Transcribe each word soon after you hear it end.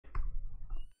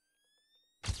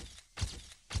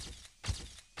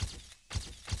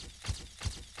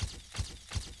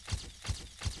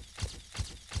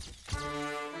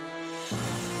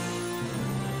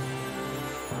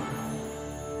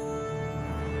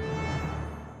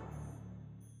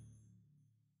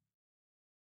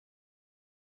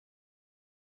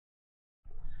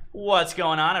What's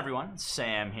going on, everyone?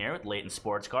 Sam here with Layton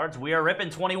Sports Cards. We are ripping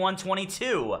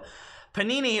 21-22.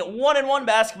 Panini 1-in-1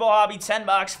 basketball hobby 10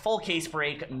 box full case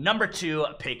break number 2.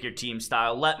 Pick your team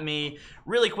style. Let me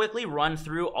really quickly run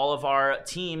through all of our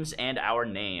teams and our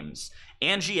names.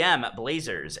 Angie M,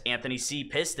 Blazers. Anthony C,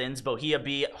 Pistons. Bohia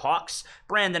B, Hawks.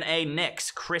 Brandon A,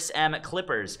 Knicks. Chris M,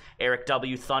 Clippers. Eric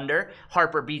W, Thunder.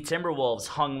 Harper B, Timberwolves.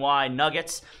 Hung Y,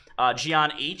 Nuggets.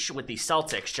 Gian H with the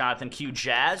Celtics, Jonathan Q,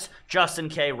 Jazz, Justin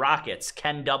K, Rockets,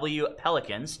 Ken W,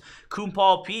 Pelicans,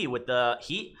 Kumpal P with the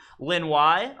Heat, Lin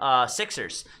Y,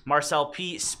 Sixers, Marcel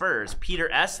P, Spurs,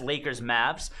 Peter S, Lakers,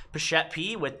 Mavs, Pichette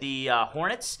P with the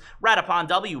Hornets, Radapon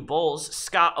W, Bulls,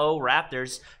 Scott O,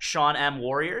 Raptors, Sean M,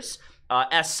 Warriors,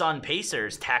 S Sun,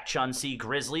 Pacers, Tak Chun C,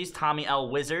 Grizzlies, Tommy L,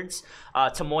 Wizards,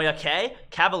 Tamoya K,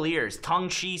 Cavaliers, Tung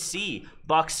Chi C,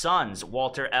 Bucks, Suns,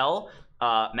 Walter L,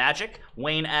 Magic,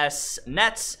 Wayne S,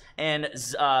 Nets, and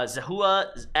Zahua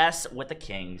S with the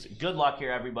Kings. Good luck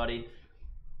here, everybody.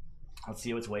 Let's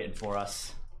see what's waiting for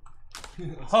us.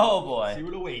 Oh boy. See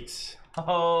what awaits.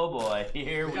 Oh boy.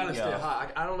 Here we gotta go. stay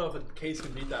hot. I don't know if a case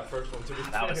can beat that first one.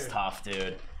 That was tough,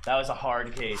 dude. That was a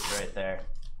hard case right there.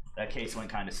 That case went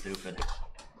kind of stupid.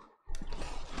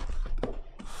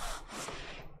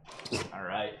 All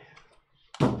right.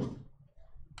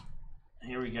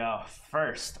 Here we go.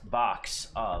 First box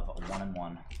of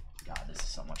 1-in-1. God, this is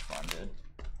so much fun, dude.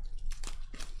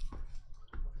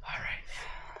 All right.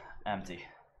 Empty.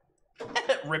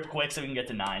 Rip quick so we can get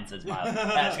to 9, says Miles.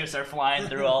 That's gonna start flying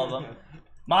through all of them.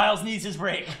 Miles needs his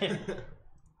break.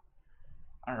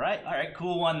 All right,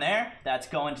 cool one there. That's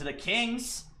going to the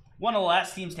Kings. One of the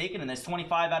last teams taken in this,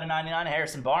 25 out of 99.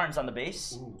 Harrison Barnes on the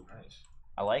base. Ooh, nice.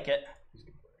 I like it.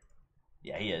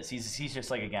 Yeah, he is. He's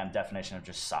just like, again, definition of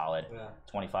just solid. Yeah.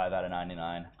 25 out of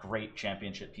 99. Great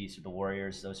championship piece with the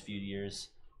Warriors those few years.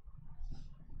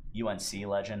 UNC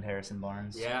legend Harrison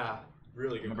Barnes. Yeah,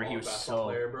 really good. Remember he was so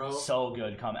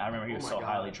good. I remember he was so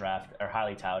highly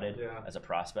touted as a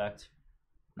prospect.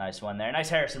 Nice one there. Nice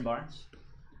Harrison Barnes.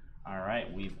 All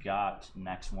right, we've got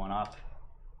next one up.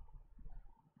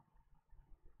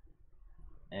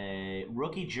 A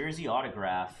rookie jersey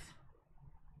autograph.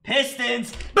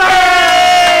 Pistons.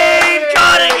 Bang!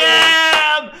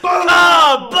 Cunningham!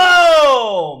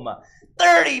 Boom!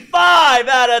 35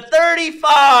 out of 35.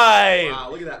 Wow,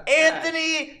 look at that.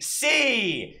 Anthony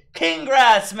C.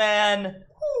 Congrats, man.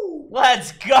 Woo.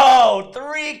 Let's go.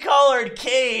 3-colored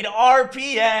Cade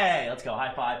RPA. Let's go.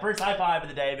 High five. First high five of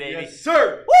the day, baby. Yes,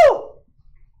 sir. Woo!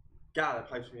 God,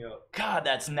 that pipes me up. God,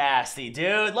 that's nasty,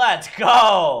 dude. Let's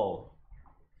go.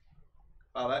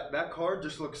 Oh, that card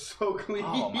just looks so clean.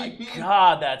 Oh my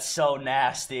God, that's so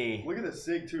nasty. Look at the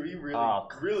sig too. He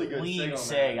really good clean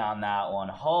sig on that one.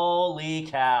 Holy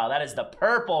cow, that is the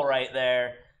purple right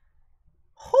there.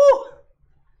 Whew.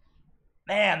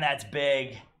 Man, that's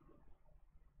big.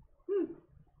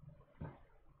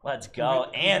 Let's go,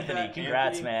 Anthony.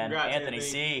 Congrats, man. Congrats, Anthony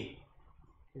C.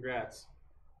 Congrats.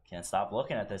 Can't stop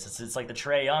looking at this. It's like the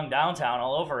Trae Young downtown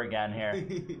all over again here.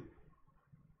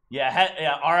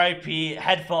 Yeah, RIP,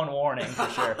 headphone warning for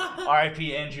sure. RIP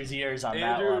Andrew's ears on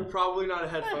that one. Andrew, probably not a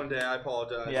headphone day. I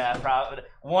apologize. Yeah, probably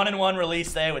 1-in-1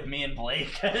 release day with me and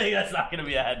Blake. I think that's not going to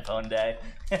be a headphone day.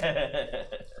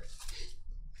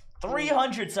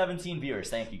 317 viewers.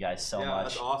 Thank you guys so much. Yeah,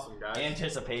 that's awesome, guys.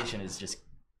 Anticipation is just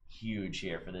huge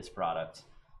here for this product.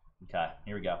 Okay,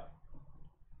 here we go.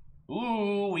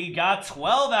 Ooh, we got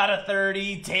 12 out of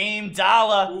 30. Dame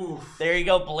Dalla. Oof. There you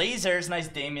go, Blazers. Nice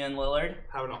Damian Lillard.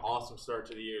 Having an awesome start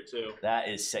to the year, too. That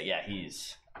is sick. Yeah,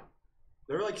 he's...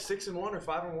 They're like 6-1 or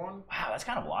 5-1. Wow, that's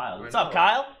kind of wild. What's up,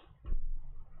 Kyle?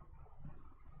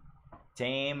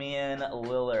 Damian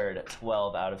Lillard,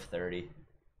 12 out of 30.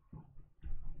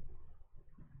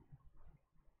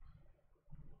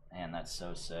 Man, that's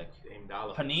so sick. Dame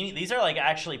Dalla. Panini. These are like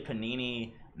actually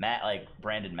Panini... like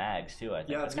branded mags too, I think.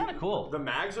 Yeah, that's kind of cool. The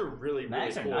mags are really cool.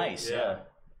 Mags are nice, yeah.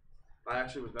 I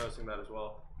actually was noticing that as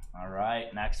well. All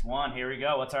right, next one. Here we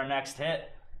go. What's our next hit?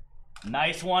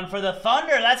 Nice one for the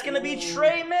Thunder. That's going to be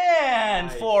Trey Mann,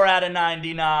 nice. 4 out of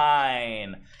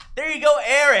 99. There you go,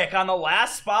 Eric, on the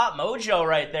last spot mojo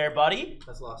right there, buddy.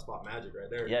 That's last spot magic right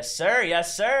there. Yes, sir.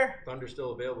 Yes, sir. Thunder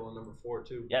still available in number 4,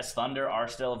 too. Yes, Thunder are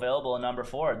still available in number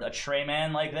 4. A Trey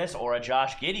Mann like this or a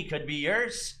Josh Giddey could be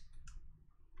yours.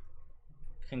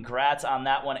 Congrats on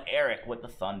that one, Eric, with the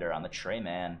Thunder on the Trey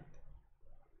Mann.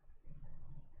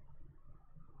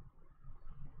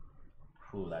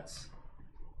 Ooh, that's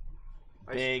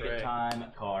nice big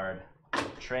time card.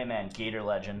 Trey Mann, Gator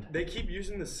legend. They keep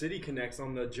using the City Connects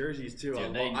on the jerseys too.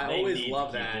 Dude, I always need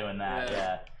love to keep that. doing that.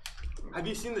 Yeah. Have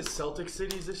you seen the Celtic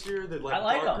cities this year? They're like, I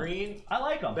like dark them. green. I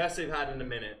like them. Best they've had in a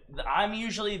minute. I'm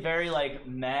usually very like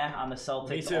meh on the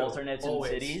Celtics alternates and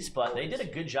cities, but they did a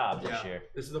good job this year.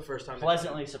 This is the first time.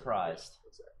 Pleasantly surprised.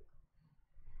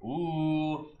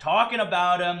 Ooh, talking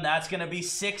about him, that's going to be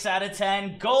 6 out of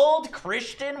 10. Gold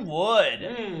Christian Wood.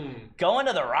 Going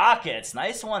to the Rockets.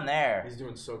 Nice one there. He's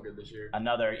doing so good this year.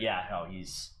 Another, yeah, no,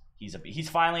 he's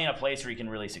finally in a place where he can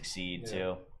really succeed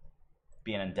too.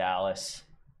 Being in Dallas.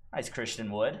 Nice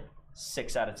Christian Wood.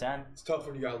 6 out of 10. It's tough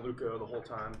when you got Luka the whole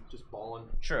time, just balling.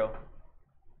 True.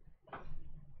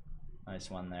 Nice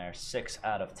one there. 6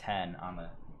 out of 10 on the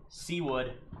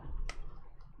Seawood.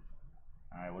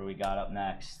 All right, what do we got up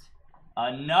next?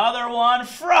 Another one,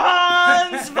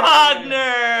 Franz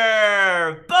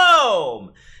Wagner.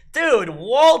 Boom, dude.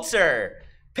 Walter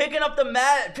picking up 2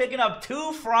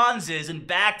 Franzes in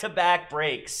back-to-back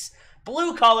breaks.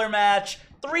 Blue color match,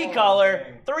 3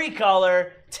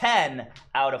 color, 10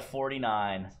 out of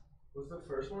 49. Was the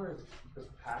first one the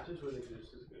patches were they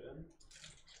just as good?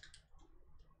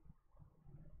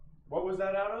 What was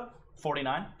that out of?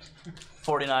 49.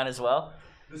 49 as well.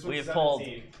 We have pulled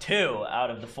 2 out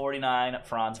of the 49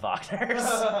 Franz Wagners.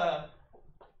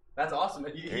 That's awesome.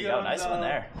 There you go. Nice one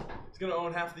there. He's going to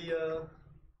own half the,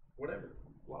 whatever,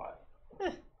 lot.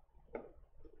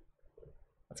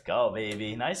 Let's go,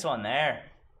 baby. Nice one there.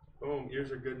 Boom.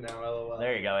 Ears are good now, LOL.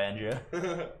 There you go, Andrew.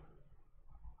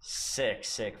 Sick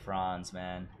Franz,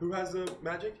 man. Who has the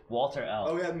Magic? Walter L.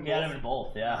 Oh, he had them in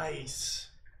both, yeah. Nice.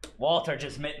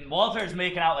 Walter's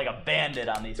making out like a bandit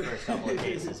on these first couple of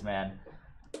cases, man.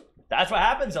 That's what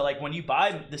happens though, like when you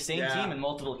buy the same team in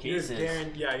multiple cases.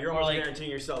 You're almost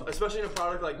guaranteeing yourself, especially in a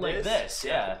product like this.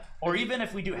 Or even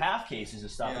if we do half cases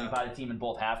of stuff and you buy the team in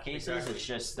both half cases, it's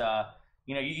just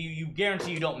you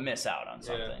guarantee you don't miss out on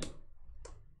something.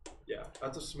 Yeah,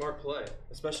 that's a smart play,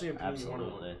 especially in Panini 101.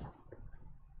 Absolutely.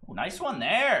 Ooh, nice one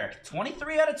there.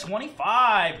 23 out of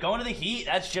 25. Going to the Heat.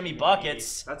 That's Jimmy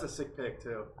Buckets. That's a sick pick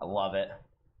too. I love it.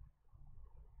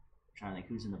 I'm trying to think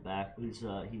who's in the back.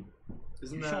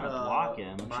 Isn't he's that trying to block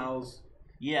him? Miles?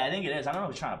 Yeah, I think it is. I don't know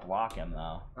who's trying to block him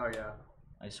though. Oh yeah.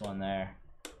 Nice one there.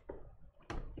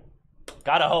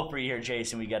 Gotta hope for you here,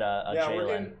 Jason. We get a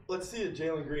Jalen. Let's see a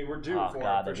Jalen Green. We're due for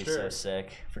God, it, that'd be so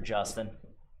sick for Justin.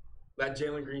 That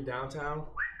Jalen Green downtown.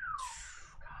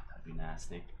 God, that'd be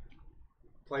nasty.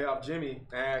 Playoff Jimmy,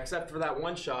 except for that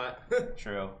one shot.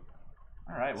 True.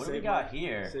 All right, what do we got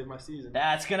here? Save my season.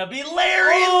 That's gonna be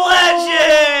Larry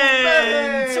Legend.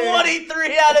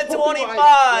 23 out of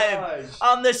 25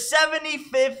 on the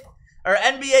 75th or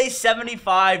NBA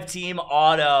 75 team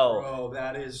auto. Bro,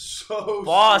 that is so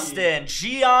Boston,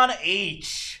 sweet. Gian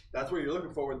H. That's what you're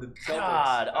looking for with the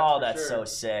Celtics. God, that's so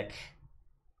sick.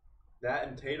 That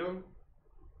and Tatum,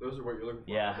 those are what you're looking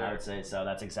for. Yeah, I would say so.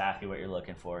 That's exactly what you're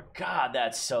looking for. God,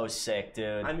 that's so sick,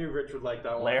 dude. I knew Rich would like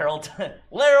that one.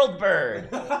 Larold Bird.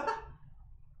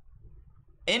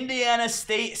 Indiana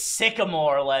State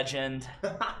Sycamore legend.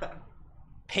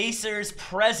 Pacers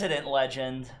President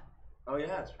legend. Oh,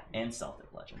 yeah. And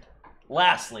Celtic legend.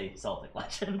 Lastly, Celtic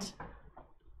legend.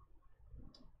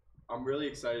 I'm really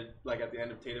excited. Like at the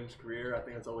end of Tatum's career, I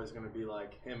think it's always going to be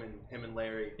like him and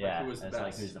Larry. Yeah, like, who was the best.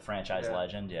 Like who's the franchise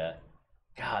legend. Yeah.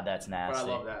 God, that's nasty. But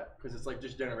I love that because it's like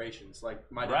just generations. Like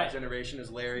my dad's generation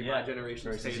is Larry. My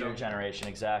generation is Tatum. Your generation,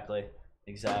 exactly.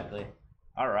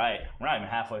 All right, we're not even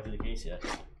halfway through the case yet.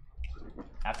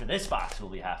 After this box, we'll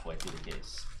be halfway through the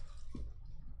case.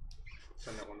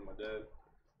 Send that one to my dad.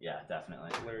 Yeah,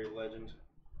 definitely. Larry Legend.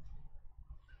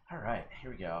 All right,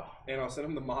 here we go. And I'll send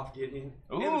him the Moff Gideon.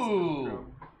 Ooh,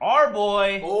 our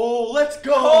boy. Oh, let's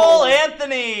go. Cole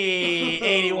Anthony,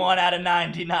 81 out of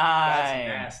 99. That's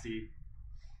nasty.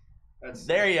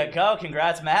 There you go.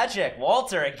 Congrats, Magic.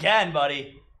 Walter, again,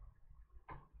 buddy.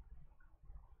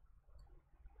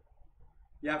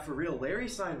 Yeah, for real. Larry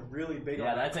signed really big on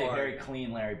that that's card. a very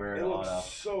clean Larry Bird auto. It looks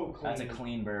so clean. That's a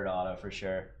clean Bird auto for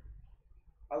sure.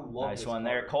 I love nice this one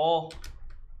card. there, Cole.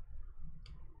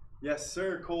 Yes,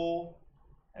 sir, Cole.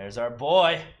 There's our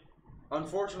boy.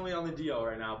 Unfortunately on the DL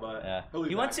right now, but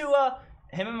he went to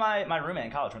him and my roommate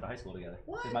in college went to high school together.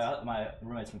 What? My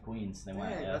roommate's from Queens. They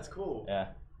went. That's cool. Yeah.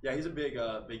 Yeah, he's a big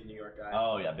New York guy.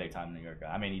 Oh yeah, big time New York guy.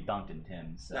 I mean, he dunked in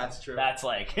Tim's. So that's true. That's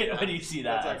like when you see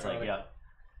that, that's like yeah.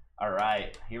 All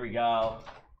right, here we go.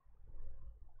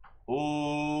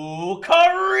 Ooh,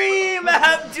 Kareem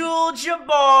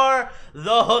Abdul-Jabbar,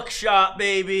 the hook shot,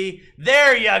 baby.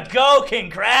 There you go.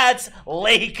 Congrats,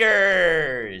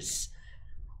 Lakers.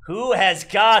 Who has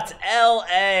got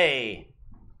LA?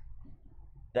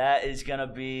 That is going to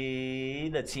be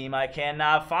the team I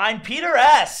cannot find. Peter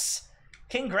S.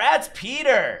 Congrats,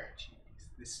 Peter.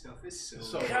 This stuff is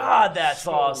so. God, that's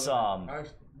So awesome.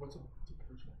 What's a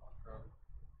personal?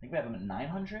 I think we have him at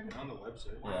 900. On the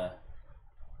website. Yeah.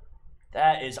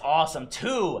 That is awesome.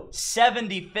 2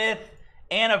 75th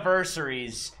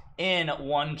anniversaries in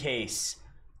one case.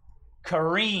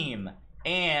 Kareem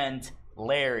and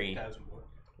Larry.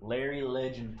 Larry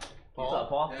Legend. What's up,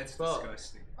 Paul? That's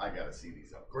disgusting. I gotta see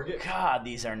these up. We're getting. God,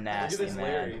 these are Look at nasty, this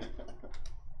Larry. man.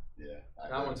 Yeah.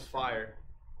 That one's fire.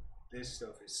 This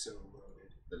stuff is so loaded.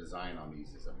 The design on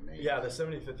these is amazing. Yeah, the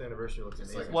 75th anniversary looks It's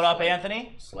amazing. like What up,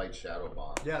 Anthony? Slight shadow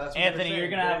box. Yeah, that's what Anthony, they're you're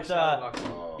saying. gonna have Very to- shadow box.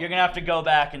 Oh. You're gonna have to go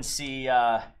back and see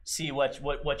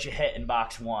what you hit in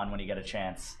box 1 when you get a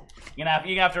chance. You're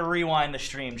gonna have to rewind the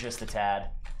stream just a tad.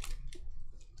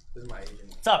 This is my agent.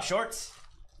 What's up, Shorts?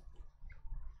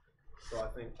 So I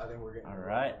think we're getting. All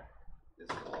right. This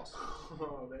is awesome.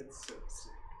 Oh, that's so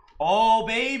sick. Oh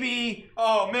baby!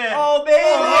 Oh man. Oh baby!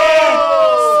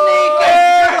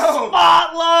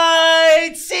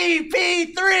 Sneaker spotlight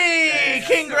CP3.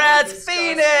 Congrats, so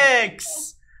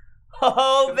Phoenix!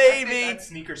 Oh The fact that baby! that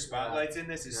sneaker spotlights in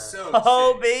this is so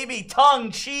Oh sick. baby!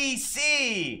 Tongue Chi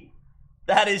C.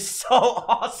 That is so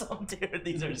awesome, dude.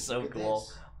 These are so Look at cool.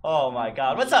 this. Oh my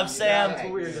God! What's up, Sam? That's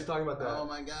what we were just talking about. That. Oh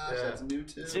my gosh, Yeah. that's new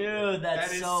too. Dude, that's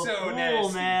That is so so cool,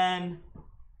 nasty. man.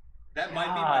 That might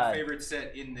be God. my favorite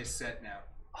set in this set now.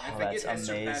 I Oh, think it that's has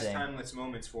surpassed amazing. timeless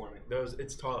moments for me.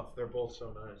 It's tough. They're both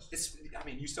so nice. I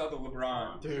mean, you saw the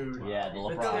LeBron. Dude. Yeah, the The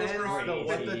LeBron is tens, the-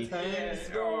 with the crazy. tens.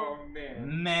 Oh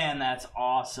man. Man, that's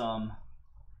awesome.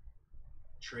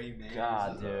 Trey man.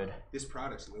 God, dude. This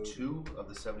product's loaded. 2 of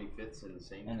the 75ths in the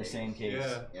same In the case. same case.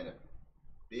 Yeah. And a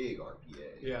big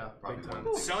RPA. Yeah, Probably big one time. of the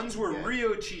biggest Suns were you get.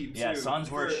 real cheap too. Yeah, Suns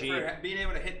were for cheap. being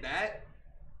able to hit that.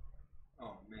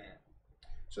 Oh man.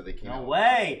 So they came No out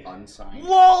way. unsigned.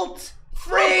 Walt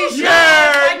Frazier,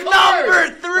 yes, my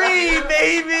number 3,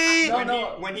 baby.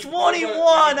 No, When he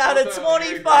 21 out of pulled the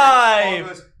 25. Paul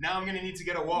goes, now I'm gonna need to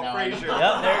get a Walt No, Frazier. no.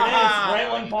 Yep, there it is. Right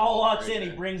I when need Paul that walks right in, he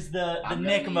there. brings the I'm gonna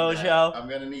Nick need Mojo. that. I'm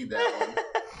gonna need that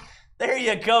one. There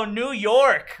you go, New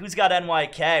York. Who's got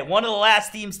NYK? One of the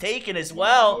last teams taken as One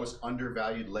of the well. most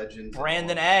undervalued legends. in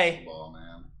Brandon all of A. basketball,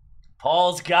 man.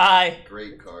 Paul's guy.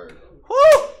 Great card. Woo!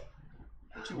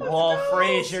 What you Walt got?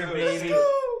 Frazier, So baby. sick.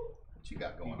 What you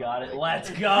got going You on? got it. Blake? Let's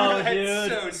go, That's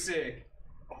dude. so sick.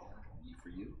 For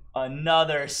you.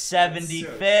 Another That's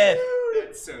 75th.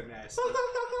 That's so nasty.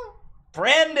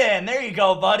 Brandon, there you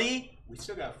go, buddy. We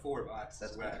still got 4 boxes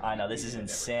That's left. I know, this is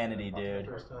insanity, dude.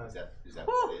 First time. Is that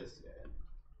what it is?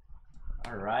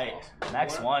 Yeah. All right, Awesome.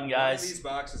 next one, One of guys. these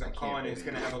boxes, I'm I can't calling it. It's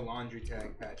believe gonna it. have a laundry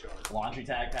tag patch on it. Laundry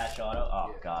tag patch auto. Oh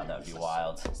Yeah, God, that would be It's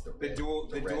wild. it's The red- dual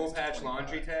red dual is patch 25.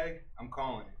 laundry tag. I'm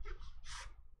calling it.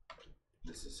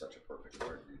 This is such a perfect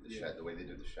card, dude. Yeah. The way they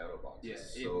do the shadow box Yeah,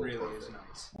 is it so really perfect. is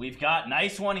nice. We've got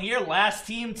nice one here. Last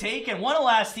team taken. One of the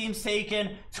last teams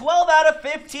taken. 12 out of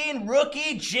 15.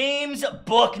 Rookie James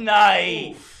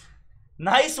Bouknight.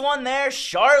 Nice one there,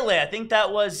 Charlotte. I think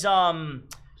that was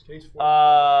Case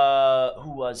 4. who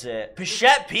was it?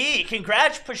 Pichette P.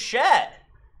 Congrats, Pichette.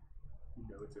 You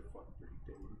know it's a fun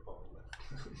birthday when Paul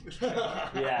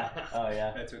left. Yeah. Oh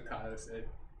yeah. That's what Kyle said.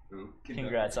 Who?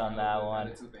 Congrats on that one.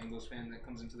 It's the Bengals fan that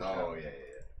comes into the Oh show. yeah.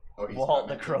 Oh, he's Walt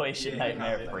the coming. Croatian Yeah,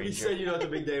 Nightmare yeah. He said, Frazier. you know, it's a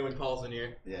big day when Paul's in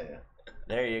here. Yeah.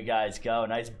 There you guys go.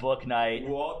 Nice book night.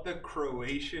 Walt the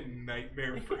Croatian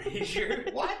Nightmare Frazier.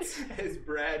 What? As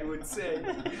Brad would say.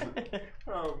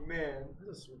 Oh man.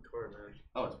 This is a sweet card, man.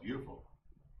 Oh, it's beautiful.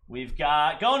 We've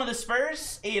got going to the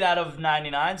Spurs. 8 out of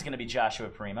 99 is going to be Joshua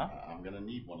Primo. I'm gonna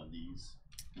need one of these.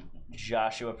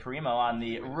 Joshua Primo on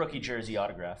the rookie jersey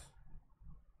autograph.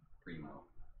 Primo.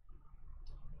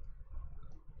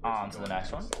 On to the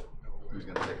next one. Who's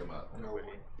gonna pick him up? No way.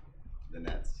 The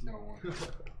Nets. No one.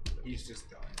 He's just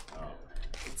done. Oh, man.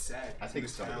 It's sad. I think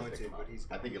he's somebody will pick talented, him but up. he's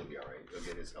I think it'll be all right. He'll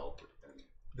get his help.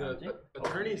 And The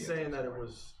attorney's saying that it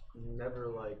was never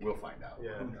like. we'll find out.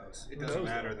 Yeah. who knows? It Who doesn't knows,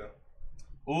 matter though?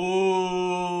 though.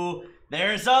 Ooh,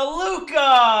 there's a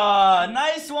Luka.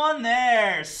 Nice one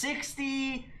there.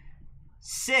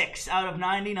 66 out of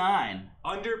 99.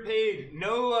 Underpaid.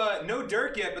 No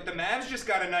Dirk yet, but the Mavs just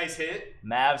got a nice hit.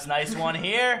 Mavs, nice one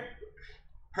here.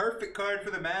 Perfect card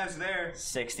for the Mavs there.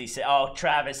 66. Oh,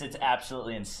 Travis, it's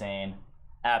absolutely insane.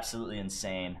 Absolutely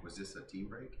insane. Was this a team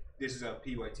break? This is a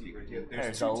PYT right here.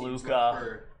 There's two a teams Luka. left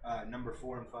for number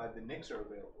 4 and 5. The Knicks are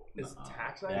available. Is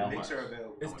tax Yeah. ID? The Knicks are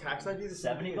available. Is tax ID the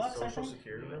 70 same bucks, I as Social think?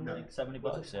 Security I number? think 70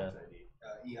 What's bucks, a yeah. tax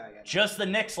ID? EIN. Just the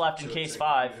Knicks left in So case it's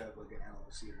 5. you'd have like an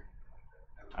LLC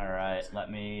or- All right,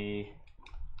 let me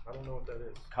I don't know what that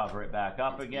is. cover it back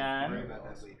up Worry again. about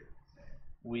that later.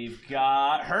 We've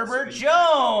got Herbert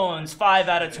Jones, 5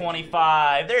 out of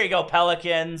 25. There you go,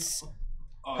 Pelicans.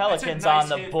 Oh, Pelicans that's a nice on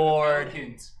the hit for board.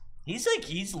 Pelicans.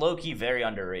 He's low-key very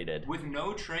underrated. With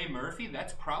no Trey Murphy,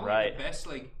 that's probably Right. the best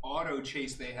like auto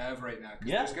chase they have right now. 'Cause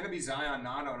Yeah. There's gonna be Zion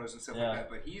non-autos and stuff Yeah. like that,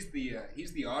 but he's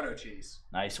the auto chase.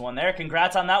 Nice one there.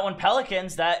 Congrats on that one,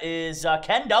 Pelicans. That is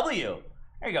Ken W.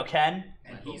 There you go, Ken.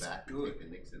 And I go he's back and good. take the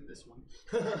Knicks in this one.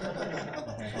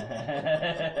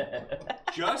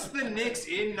 Just the Knicks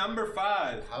in number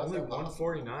 5. How's Only that possible?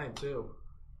 149 too.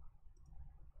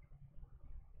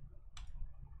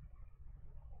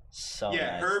 So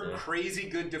Yeah, nice, Herb dude. crazy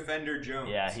good defender Jones.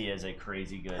 Yeah, he is a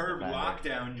crazy good Herb defender.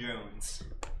 lockdown Jones.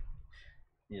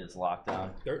 He is locked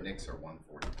down. Knicks are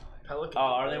 149. Pelicans. Oh,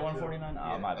 are they 149? Oh,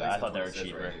 Yeah, my at bad. I least thought they were that's what it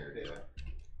says cheaper. right here. Yeah.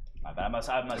 My bad. I must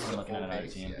have been looking at Full another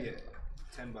base, team. yeah. Yeah.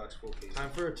 $10 full case. Time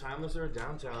for a timeless or a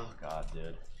downtown. God,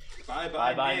 dude. Bye-bye,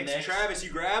 Bye-bye, Knicks. Knicks. Travis,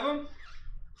 you grab them?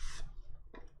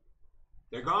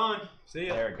 They're gone. See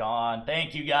ya. They're gone.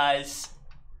 Thank you, guys.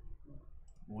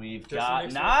 We've Just got the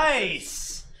Knicks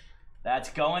nice.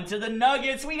 That's going to the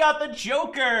Nuggets. We got the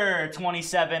Joker,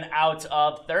 27 out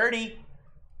of 30.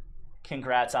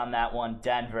 Congrats on that one,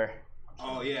 Denver.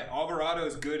 Oh, yeah.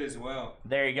 Alvarado's good as well.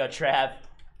 There you go, Trav.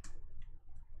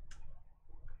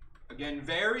 Again,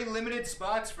 very limited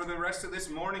spots for the rest of this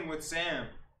morning with Sam.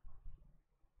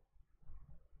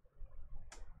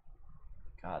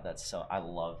 God, that's so. I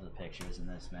love the pictures in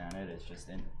this, man. It is just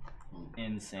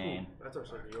insane. That's our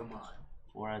second. Come on.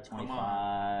 4 out of Come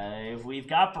 25. We've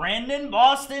got Brandon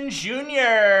Boston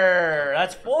Jr.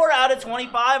 That's 4 out of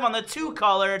 25 on the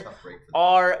 2-colored Tough break for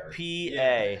the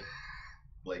RPA.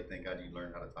 Blake, thank God you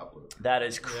learned how to top load. That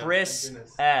is Chris thank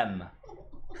goodness. M.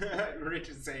 Rich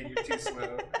is saying you're too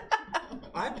slow.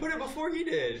 I put it before he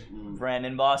did.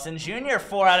 Brandon Boston Jr.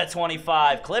 4 out of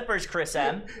 25. Clippers, Chris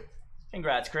M.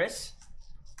 Congrats, Chris.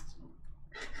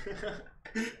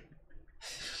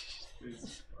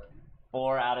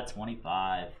 4 out of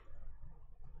 25.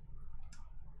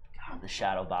 God, the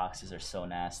shadow boxes are so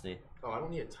nasty. Oh, I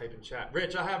don't need to type in chat.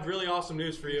 Rich, I have really awesome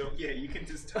news for you. Yeah, you can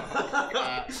just talk.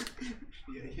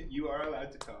 Yeah, you are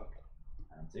allowed to talk.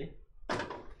 Empty.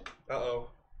 Uh-oh.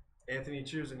 Anthony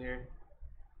Chu's in here.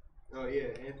 Oh, yeah.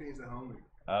 Anthony's a homie.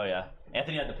 Oh, yeah.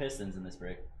 Anthony had the Pistons in this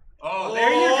break. Oh, there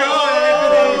you Oh!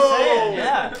 go, Anthony.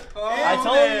 Yeah.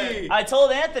 Oh, I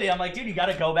told Anthony, I'm like, dude, you got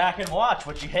to go back and watch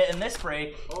what you hit in this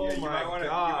break. Oh Yeah, you my might wanna,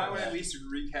 god. You might want to at least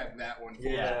recap that one. For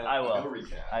Yeah. us. I No will.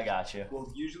 recap. I got you.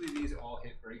 Well, usually these all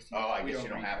hit breaks. Oh, I We guess you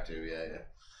don't recap. have to. Yeah, yeah.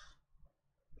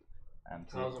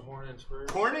 Empty. How's the Hornets Spurs?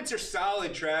 Hornets are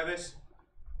solid, Travis.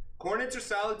 Hornets are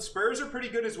solid. Spurs are pretty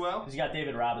good as well. He's got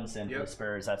David Robinson for Yep. the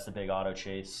Spurs. That's the big auto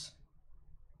chase.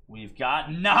 We've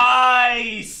got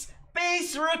nice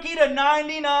base rookie to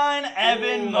 99,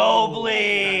 Evan Ooh.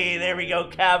 Mobley. There we go,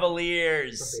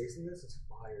 Cavaliers. The base in this is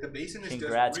fire. The base in this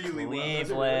Congrats, does really Cleveland.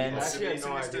 well. I actually The had base in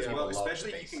no this does idea. well, I love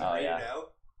especially the if you base. can Oh, grade yeah. it out.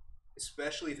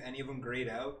 Especially if any of them grade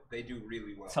out, they do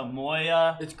really well.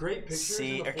 Tamoya, It's great pictures.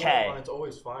 C in the or photo, K? and it's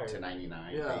always fire. To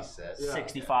 99 Yeah. base set. Yeah.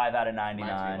 65 out of Reminds me of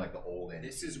 99. like the old end.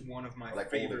 This is one of my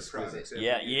Like favorite old exquisite. products. ever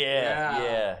Yeah, made.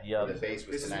 yeah. The base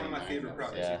was This is to one of my 99, favorite that was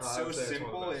products. it. Yeah. It's I so would say it's one of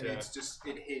simple the best, and yeah. it's just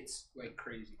it hits like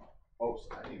crazy. Oh,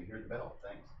 I didn't even hear the bell.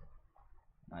 Thanks.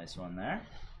 Nice one there.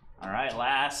 All right,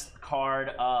 last card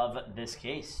of this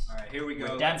case. All right, here we go.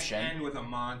 Redemption. Let's end with a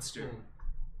monster.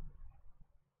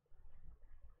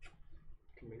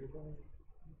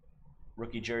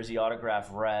 Rookie jersey autograph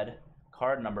red.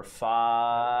 Card number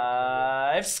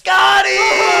 5. Scotty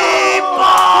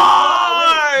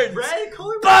Barnes! Red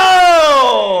color?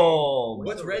 Boom!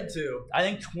 What's red to? I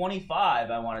think 25,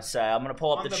 I want to say. I'm going to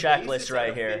pull up On the base, checklist it's right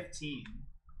at a here. 15.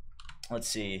 Let's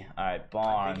see. All right, I think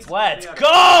Barnes. it's Let's probably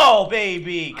go,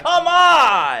 baby. I Come think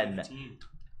on. it's 15.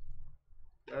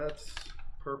 That's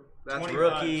That's 25.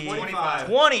 Rookie 25.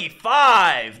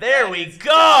 25. There That we is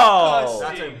go.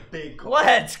 That's a big card.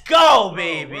 Let's go, Bro,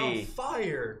 we're on baby.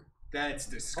 fire. That's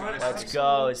disgusting. Let's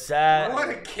go. Is that What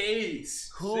a case.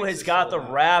 who 6 has is got the sold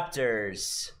out.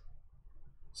 Raptors?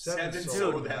 7 sold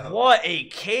sold out. out. What a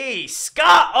case.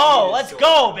 Scott O, It is let's sold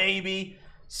go, out. baby.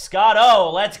 Scott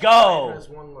O, let's Ryan go. has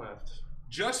one left.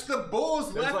 Just the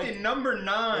Bulls There's left like- in number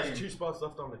 9. There's 2 spots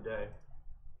left on the day.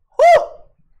 Woo!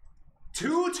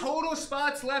 2 total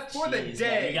spots left for the Jeez, man,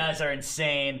 day. you guys are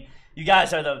insane. You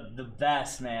guys are the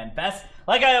best, man. Best,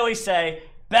 like I always say,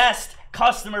 best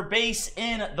customer base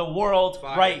in the world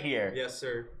Fire. right here. Yes,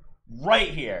 sir. Right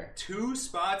here. 2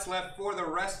 spots left for the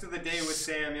rest of the day with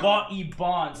Samuel. Scotty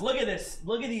Bonds. Look at this.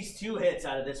 Look at these 2 hits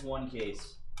out of this one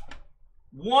case.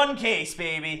 One case,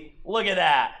 baby. Look at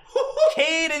that.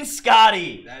 Cade and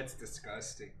Scotty. That's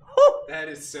disgusting. Woo! That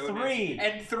is so 3. nice.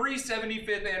 And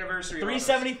 375th anniversary.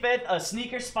 375th, a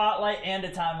sneaker spotlight, and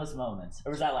a timeless moments. Or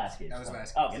was that last case? That was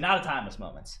last Okay, case. not a timeless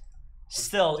moments.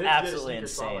 Still Did get a absolutely sneaker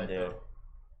insane, spotlight, dude. though.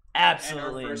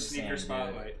 Absolutely and our first insane, sneaker dude.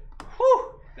 spotlight.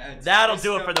 Whew. That'll This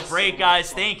do it stuff for the is break, so guys.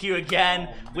 much Thank fun. you again.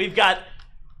 Oh, man. We've got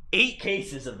 8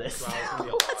 cases of this. Wow, it's gonna be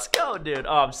a lot. Let's go, dude.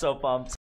 Oh, I'm so pumped.